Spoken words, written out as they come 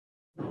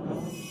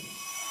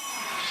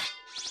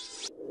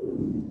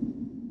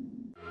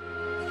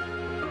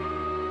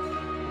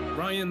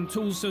Ryan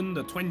Toolson,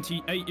 the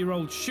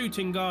 28-year-old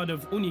shooting guard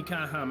of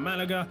Unicaja,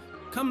 Malaga,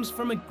 comes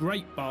from a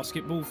great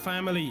basketball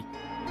family.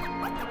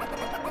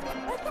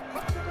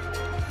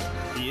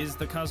 He is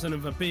the cousin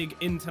of a big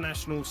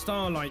international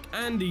star like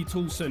Andy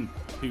Toolson,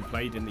 who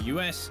played in the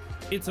US,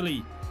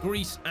 Italy,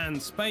 Greece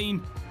and Spain,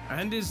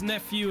 and is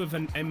nephew of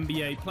an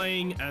NBA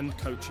playing and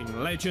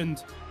coaching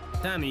legend,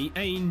 Danny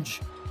Ainge.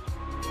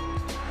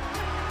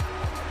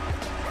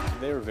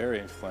 They were very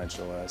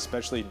influential,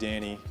 especially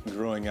Danny.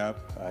 Growing up,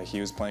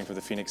 he was playing for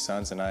the Phoenix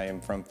Suns, and I am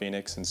from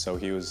Phoenix, and so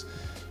he was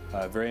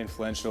very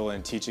influential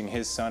in teaching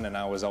his son, and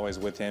I was always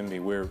with him.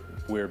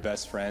 We're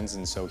best friends,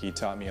 and so he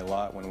taught me a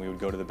lot. When we would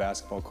go to the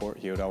basketball court,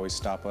 he would always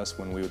stop us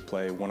when we would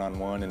play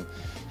one-on-one, and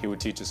he would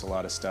teach us a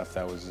lot of stuff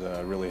that was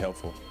really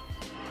helpful.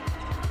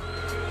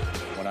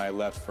 When I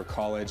left for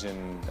college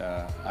and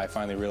I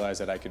finally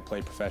realized that I could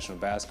play professional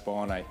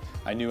basketball, and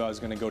I knew I was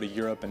going to go to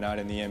Europe and not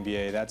in the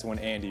NBA, that's when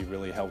Andy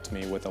really helped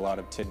me with a lot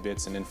of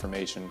tidbits and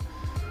information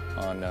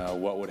on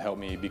what would help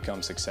me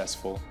become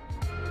successful.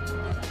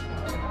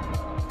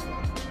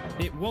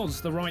 It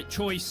was the right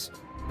choice.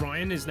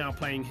 Ryan is now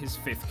playing his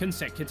 5th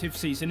consecutive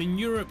season in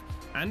Europe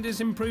and is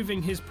improving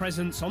his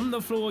presence on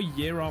the floor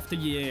year after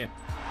year.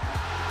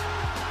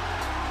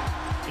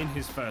 In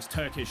his first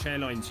Turkish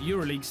Airlines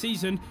EuroLeague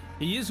season,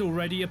 he is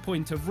already a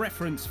point of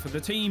reference for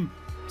the team,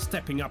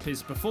 stepping up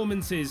his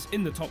performances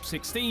in the top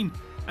 16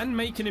 and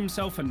making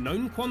himself a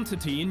known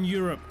quantity in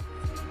Europe.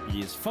 He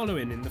is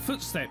following in the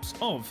footsteps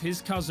of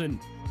his cousin.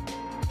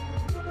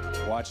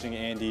 Watching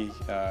Andy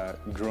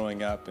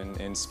growing up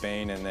in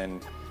Spain and then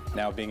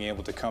now being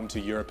able to come to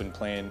Europe and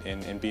play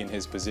and be in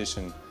his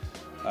position,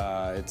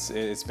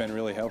 it's been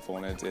really helpful,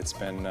 and it's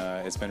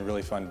been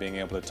really fun being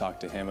able to talk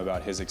to him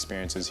about his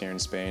experiences here in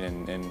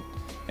Spain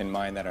and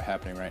mine that are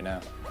happening right now.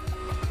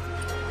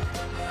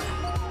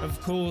 Of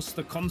course,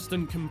 the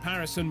constant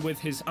comparison with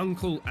his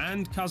uncle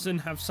and cousin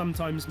have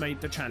sometimes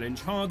made the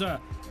challenge harder.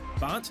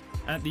 But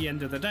at the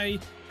end of the day,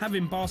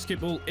 having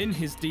basketball in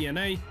his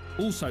DNA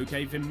also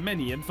gave him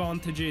many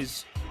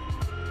advantages.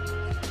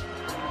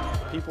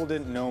 People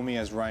didn't know me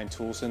as Ryan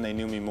Toolson, they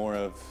knew me more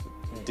of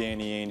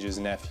Danny Ainge's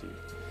nephew.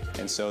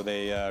 And so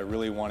they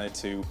really wanted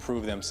to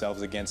prove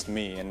themselves against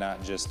me and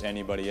not just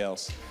anybody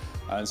else.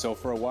 And so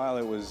for a while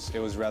it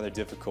was rather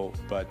difficult,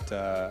 but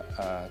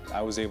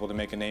I was able to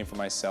make a name for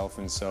myself,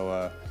 and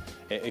so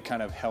it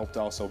kind of helped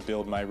also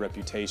build my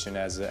reputation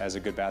as a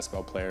good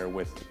basketball player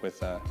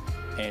with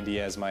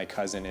Andy as my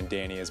cousin and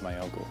Danny as my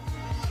uncle.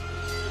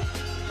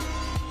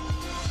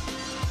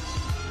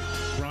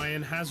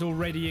 Ryan has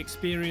already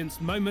experienced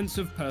moments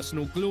of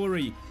personal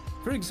glory.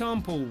 For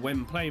example,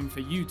 when playing for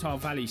Utah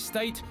Valley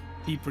State,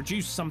 he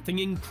produced something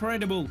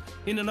incredible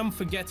in an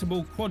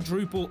unforgettable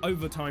quadruple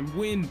overtime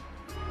win.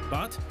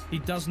 But he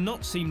does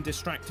not seem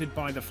distracted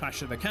by the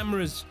flash of the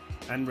cameras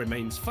and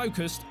remains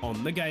focused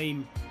on the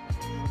game.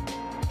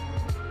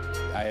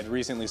 I had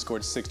recently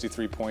scored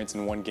 63 points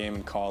in one game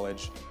in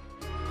college.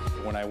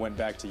 When I went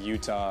back to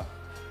Utah,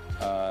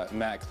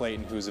 Matt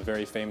Clayton, who's a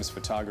very famous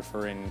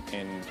photographer in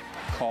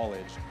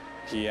college,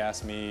 he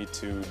asked me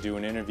to do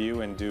an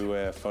interview and do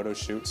a photo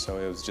shoot, so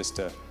it was just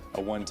a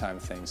one-time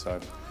thing. So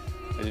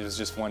it was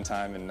just one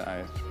time, and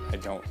I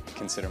don't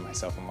consider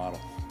myself a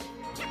model.